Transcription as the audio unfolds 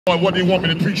what they want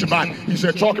me to preach about. He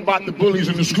said, talk about the bullies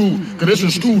in the school, because this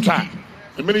is school time.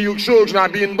 And many of you children are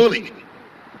being bullied.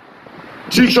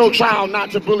 Teach your child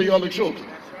not to bully other children.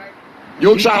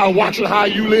 Your child watching how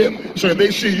you live, so if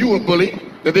they see you a bully,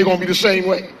 that they're going to be the same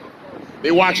way.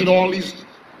 They watching all these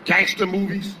gangster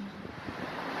movies,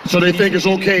 so they think it's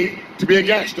okay to be a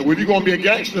gangster. Well, if you're going to be a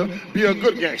gangster, be a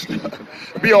good gangster.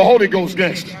 Be a Holy Ghost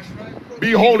gangster.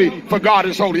 Be holy, for God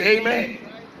is holy. Amen.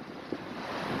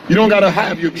 You don't got to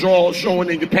have your drawers showing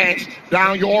and your pants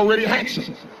down. You're already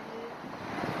handsome.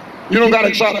 You don't got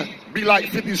to try to be like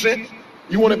 50 Cent.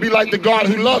 You want to be like the God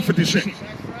who loved 50 Cent.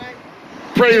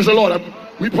 Praise the Lord.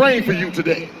 We're praying for you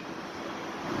today.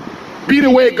 Be the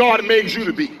way God made you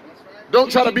to be.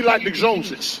 Don't try to be like the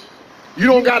Joneses. You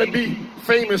don't got to be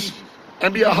famous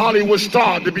and be a Hollywood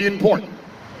star to be important.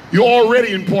 You're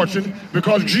already important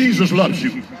because Jesus loves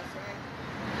you.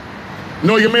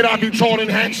 No, you may not be tall and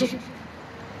handsome.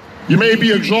 You may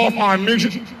be a dwarf or a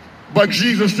midget, but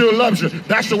Jesus still loves you.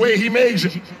 That's the way he made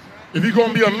you. If you're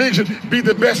going to be a midget, be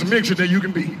the best midget that you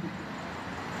can be.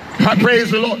 I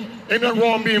praise the Lord. Ain't nothing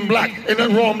wrong being black. Ain't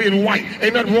nothing wrong being white.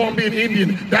 Ain't nothing wrong being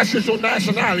Indian. That's just your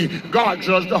nationality. God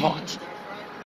judged the hearts.